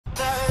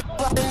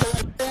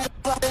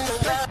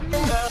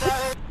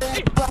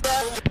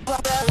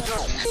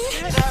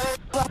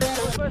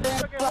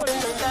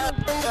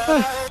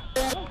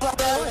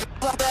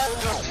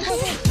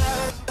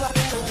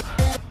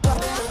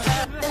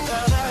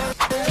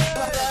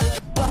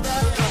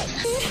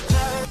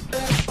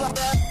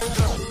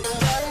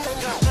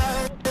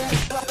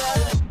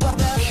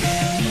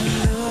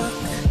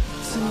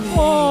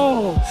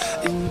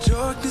In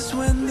darkness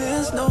when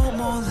there's no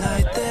more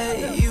light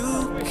that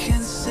you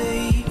can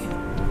see,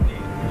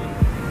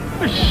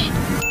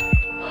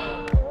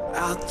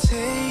 I'll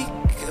take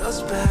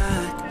us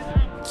back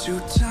to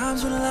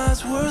times when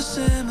lives were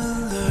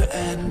similar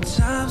and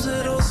times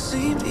that all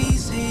seemed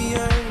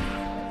easier.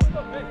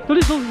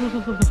 Don't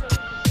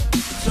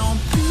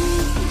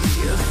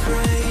be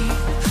afraid,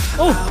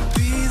 I'll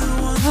be the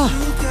one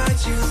to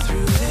guide you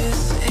through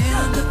this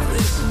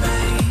endless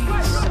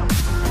maze.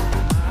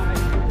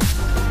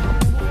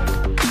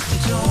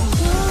 Don't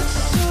look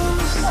so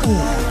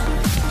sad,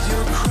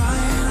 you're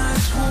crying,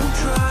 eyes won't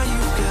dry.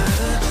 You've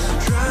gotta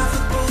drive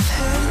with both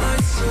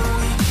headlights so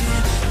we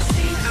can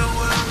see the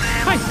world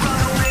and run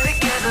away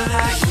together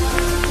like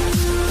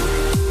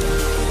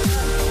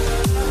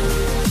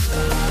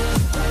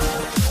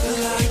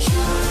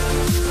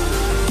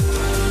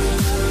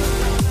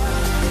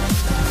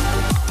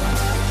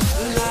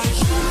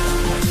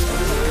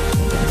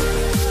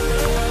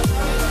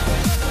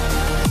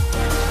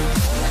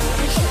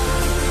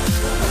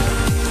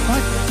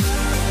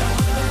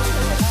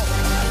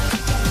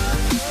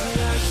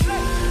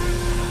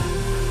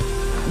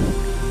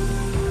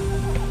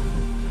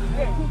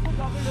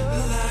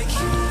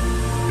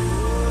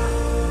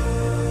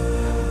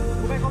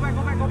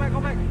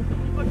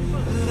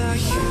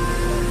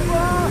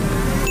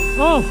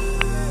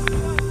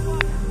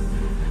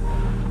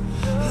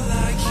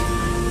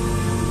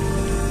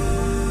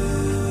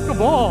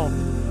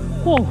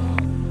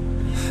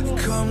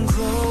Come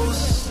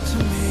close to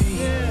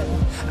me,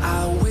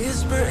 I'll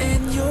whisper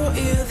in your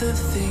ear the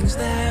things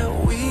that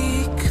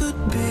we could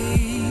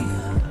be.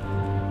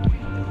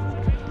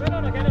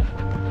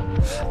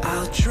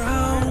 I'll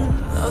drown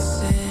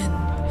us in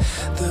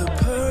the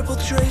purple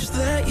drapes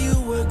that you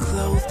were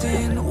clothed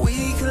in.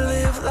 We could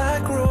live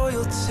like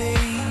royalty.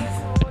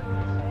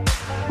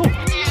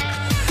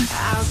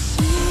 I'll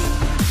sing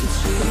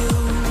to you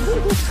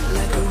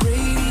like a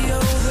radio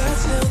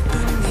that's held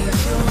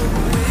beneath your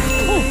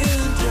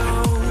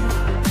window.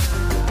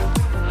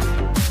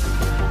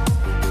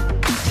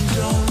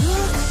 Don't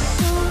look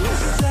so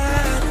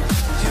sad,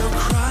 you're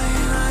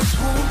crying, eyes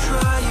won't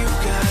dry. You've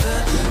gotta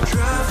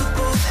drive with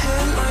both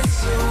headlights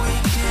so we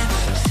can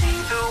see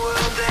the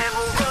world and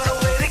we'll run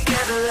away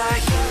together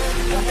like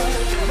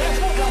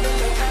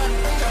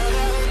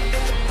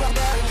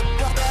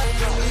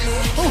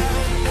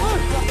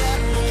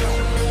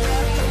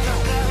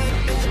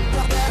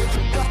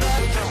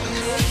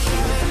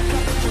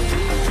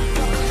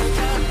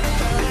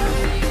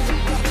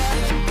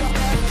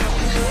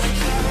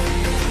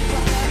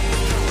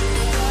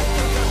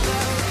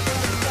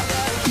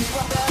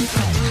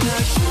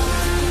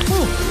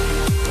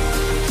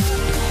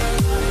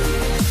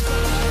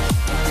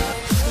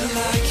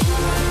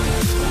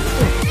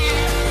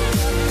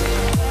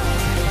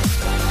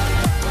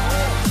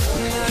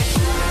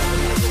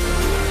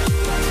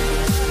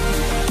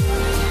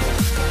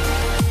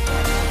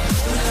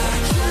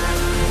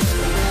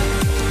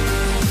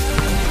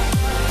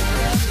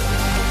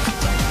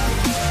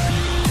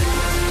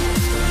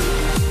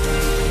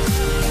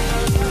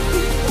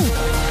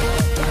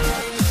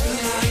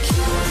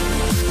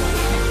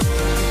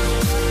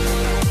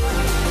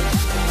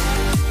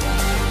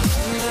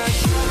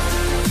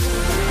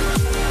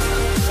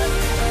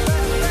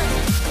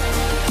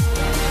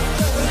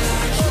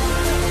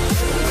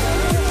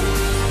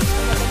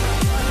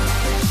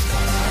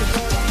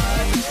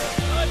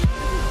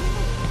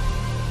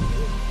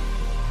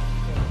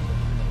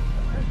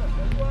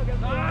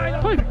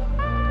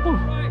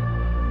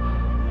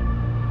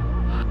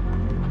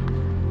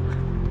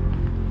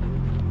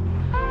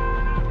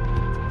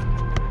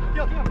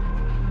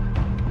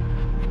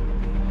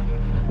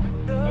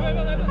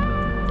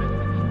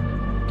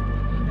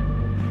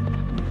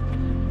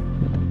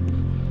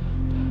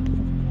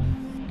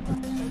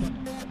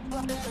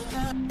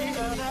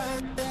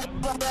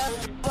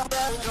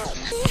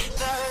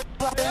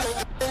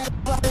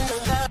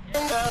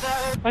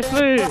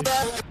nicely.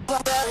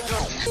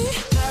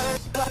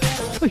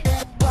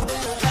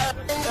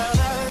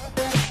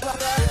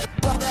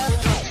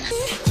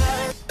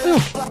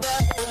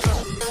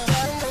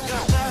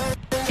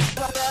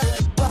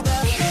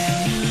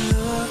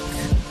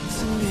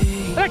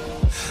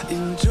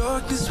 in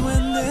darkness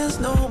when there's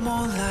no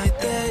more light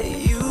that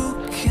you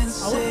can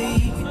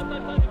see.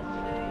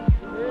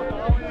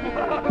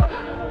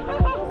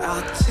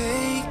 I'll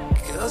take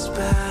us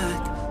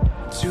back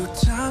to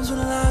times when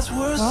lives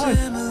were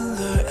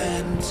similar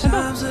and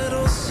times that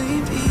all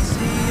seemed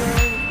easier.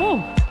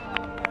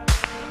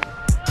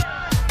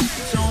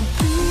 Don't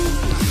be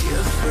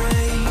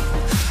afraid,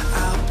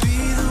 I'll be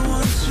the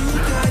one to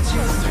guide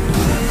you through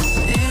this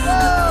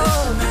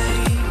endless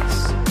maze.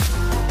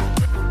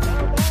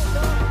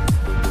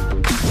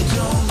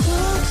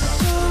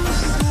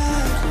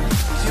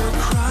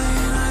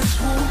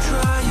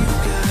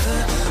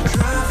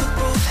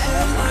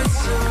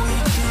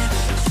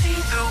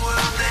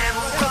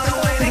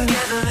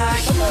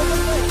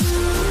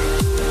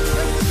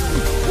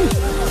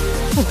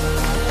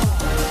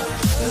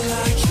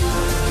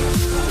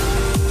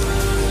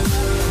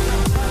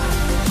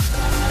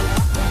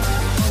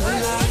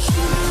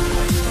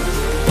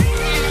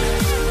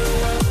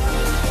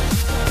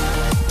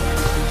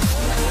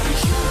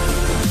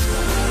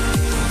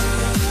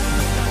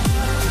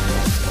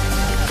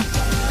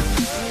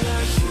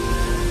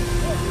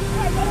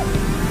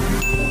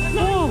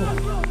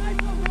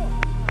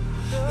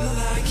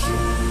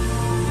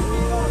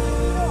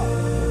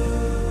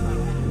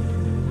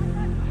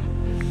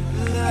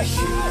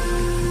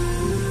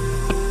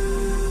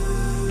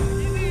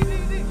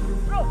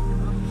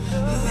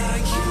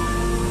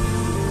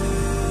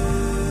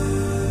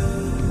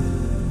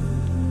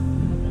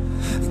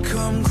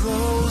 Come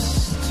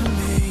close to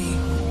me.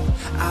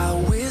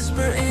 I'll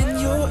whisper in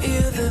your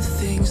ear the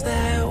things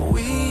that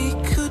we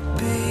could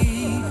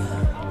be.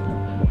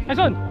 Nice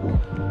one.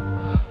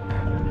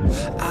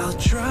 I'll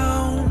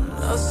drown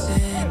us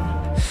in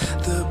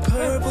the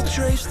purple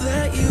drapes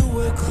that you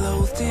were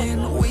clothed in.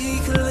 We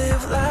could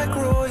live like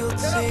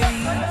royalty.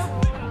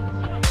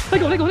 Let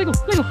go, let go, let go,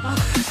 let go.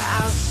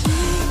 I'll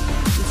sing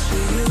to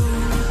you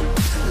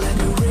like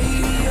a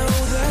radio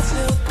that's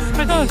helping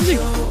me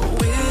your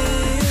window.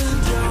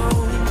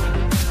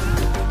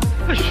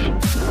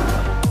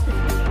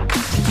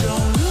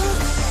 Don't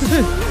look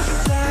so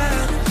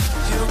sad.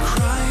 Your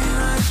crying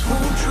eyes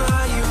won't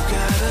dry. You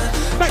gotta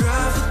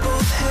drive with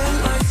both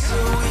headlights so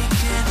we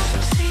can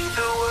see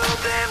the world.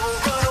 Then we'll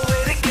run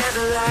away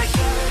together like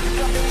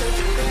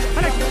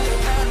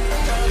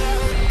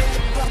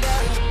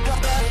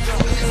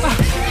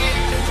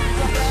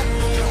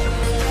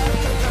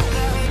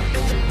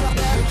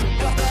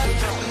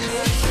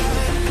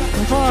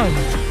Nice one.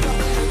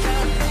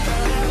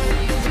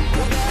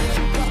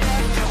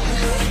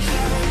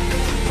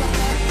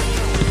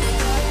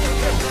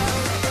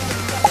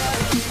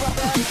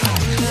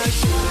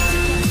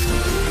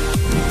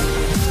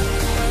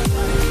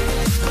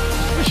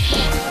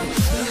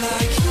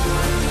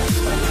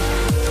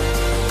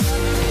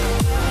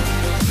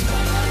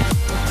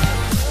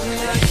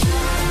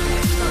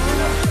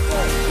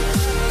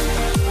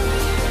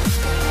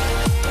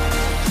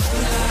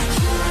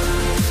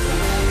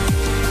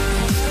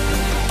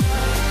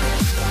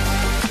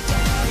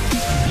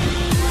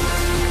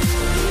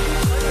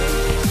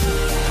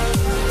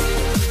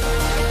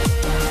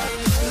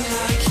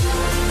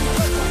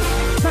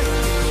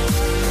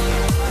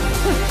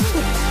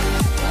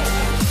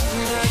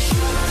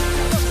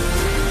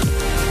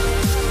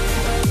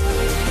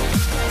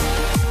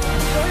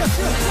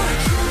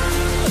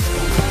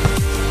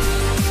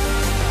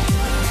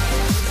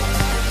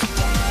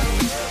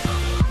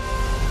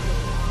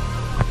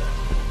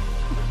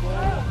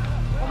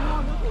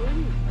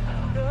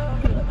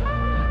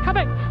 Come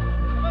back.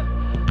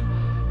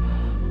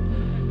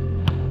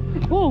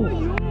 Oh.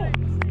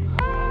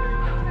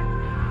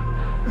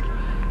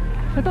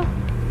 됐다.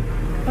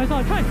 나이스.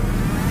 try.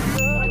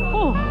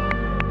 Oh.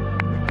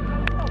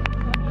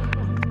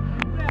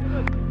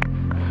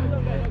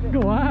 Go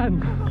on.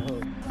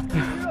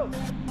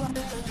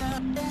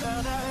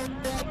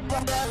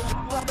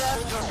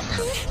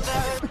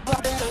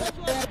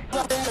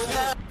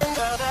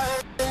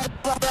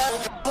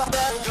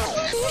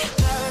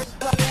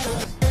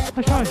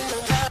 Nice try.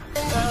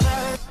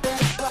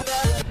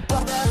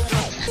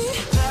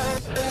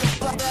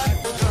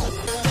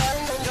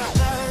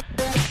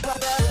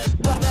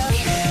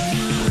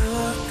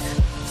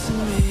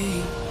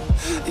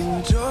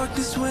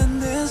 darkness when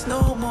there's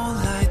no more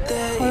light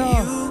that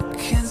you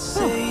can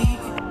see.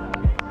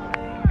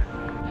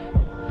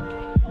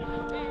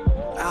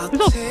 I'll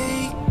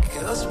take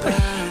us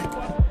back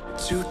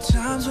to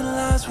times when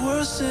lives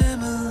were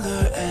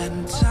similar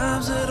and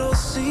times that all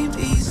seemed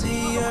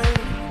easier.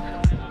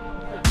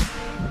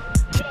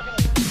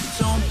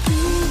 Don't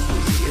be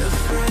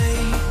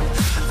afraid,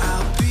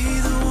 I'll be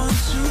the one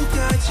to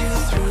guide you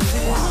through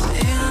this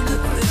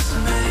endless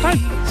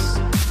maze.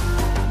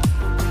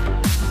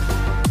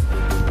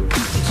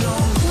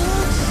 Don't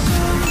look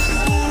so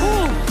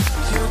sad,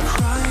 your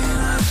crying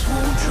eyes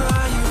won't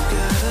dry. You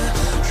gotta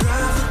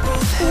drive with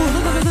both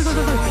headlights so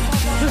we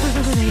can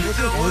see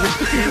the world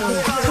and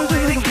we'll run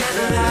away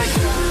together like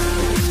you.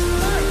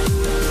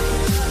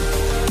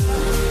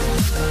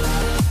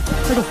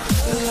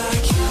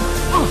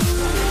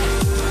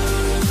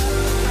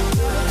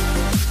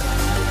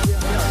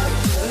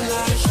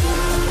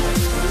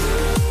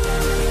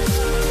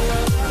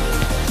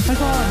 Nice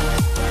one.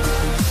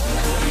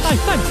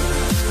 Nice, nice.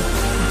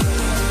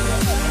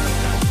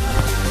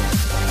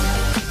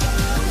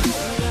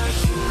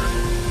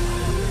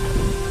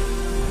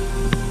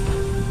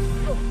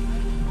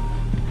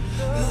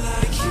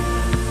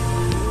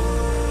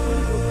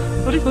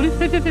 Sorry,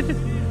 sit.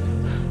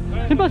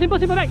 Simple,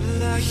 back.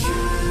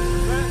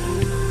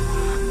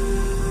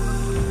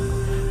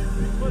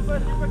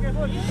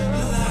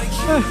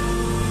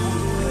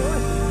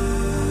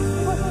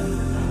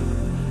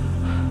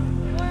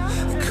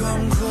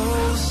 Come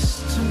close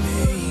to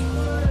me,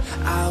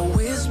 I'll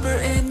whisper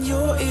in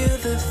your ear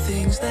the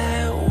things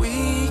that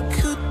we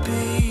could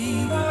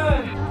be.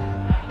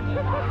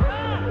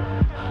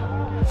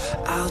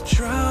 I'll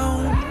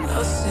drown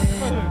us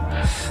in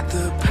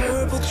the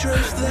purple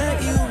drapes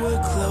that you were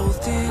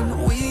clothed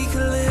in. We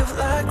can live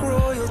like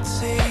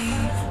royalty.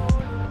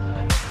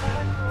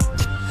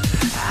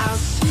 I'll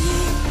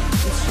sing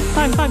to you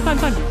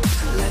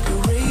like a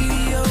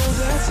radio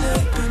that's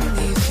held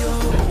beneath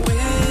your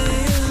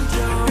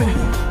window.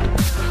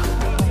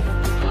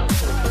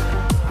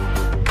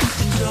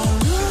 Don't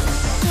look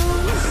so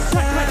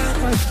sad,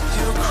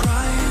 your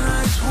crying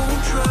eyes won't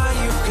dry.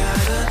 You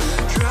gotta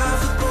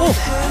drive with both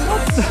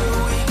headlights so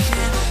we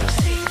can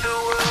see the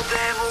world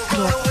and we'll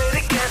run away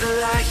together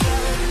like you.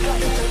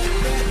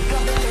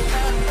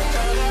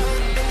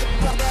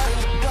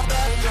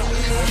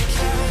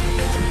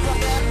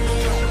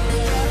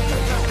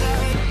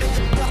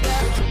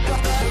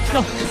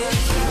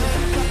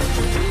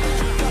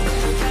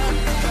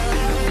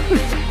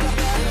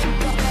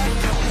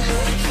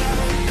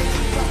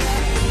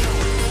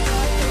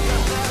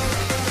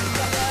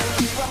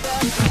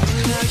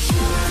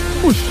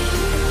 Push.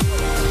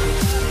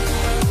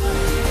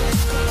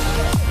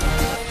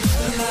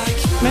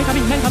 Man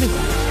coming, man coming.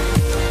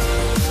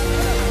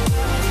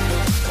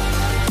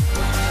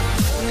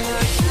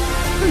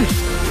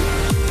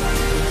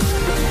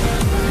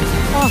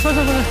 Oh,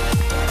 sorry.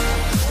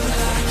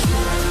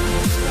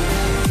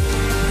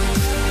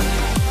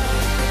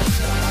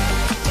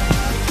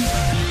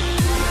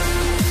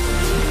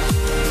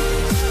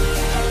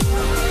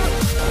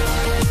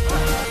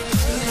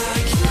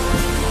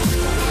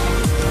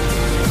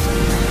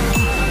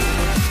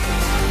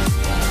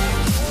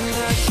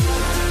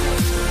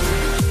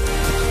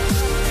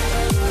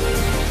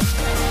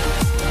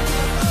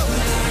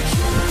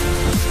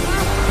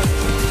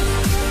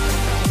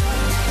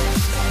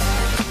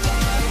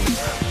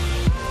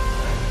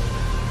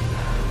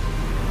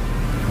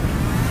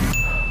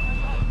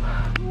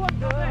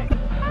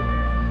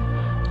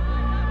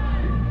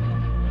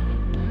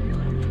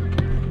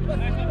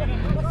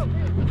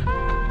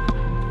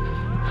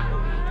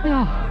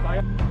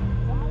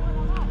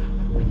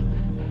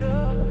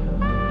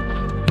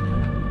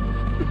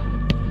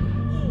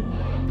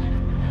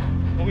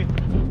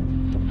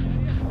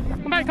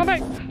 Come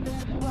back.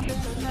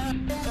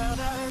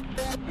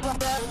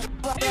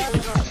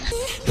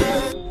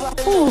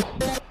 Oh.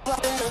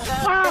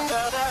 Ah.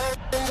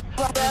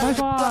 Nice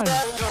one.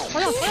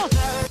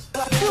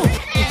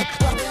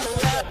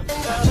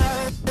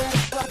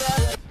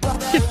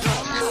 Shit.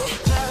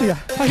 Yeah,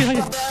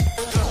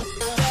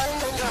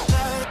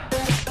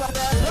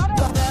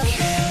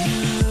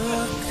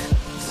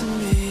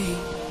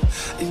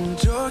 in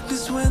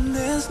darkness when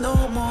there's no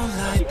more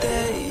light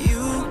that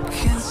you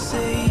can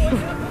see.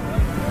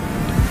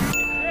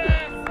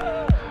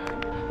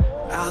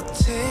 I'll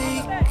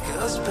take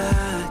us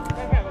back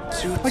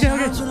to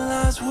times when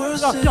lives were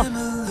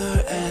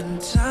similar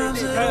and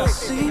times that all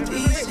seem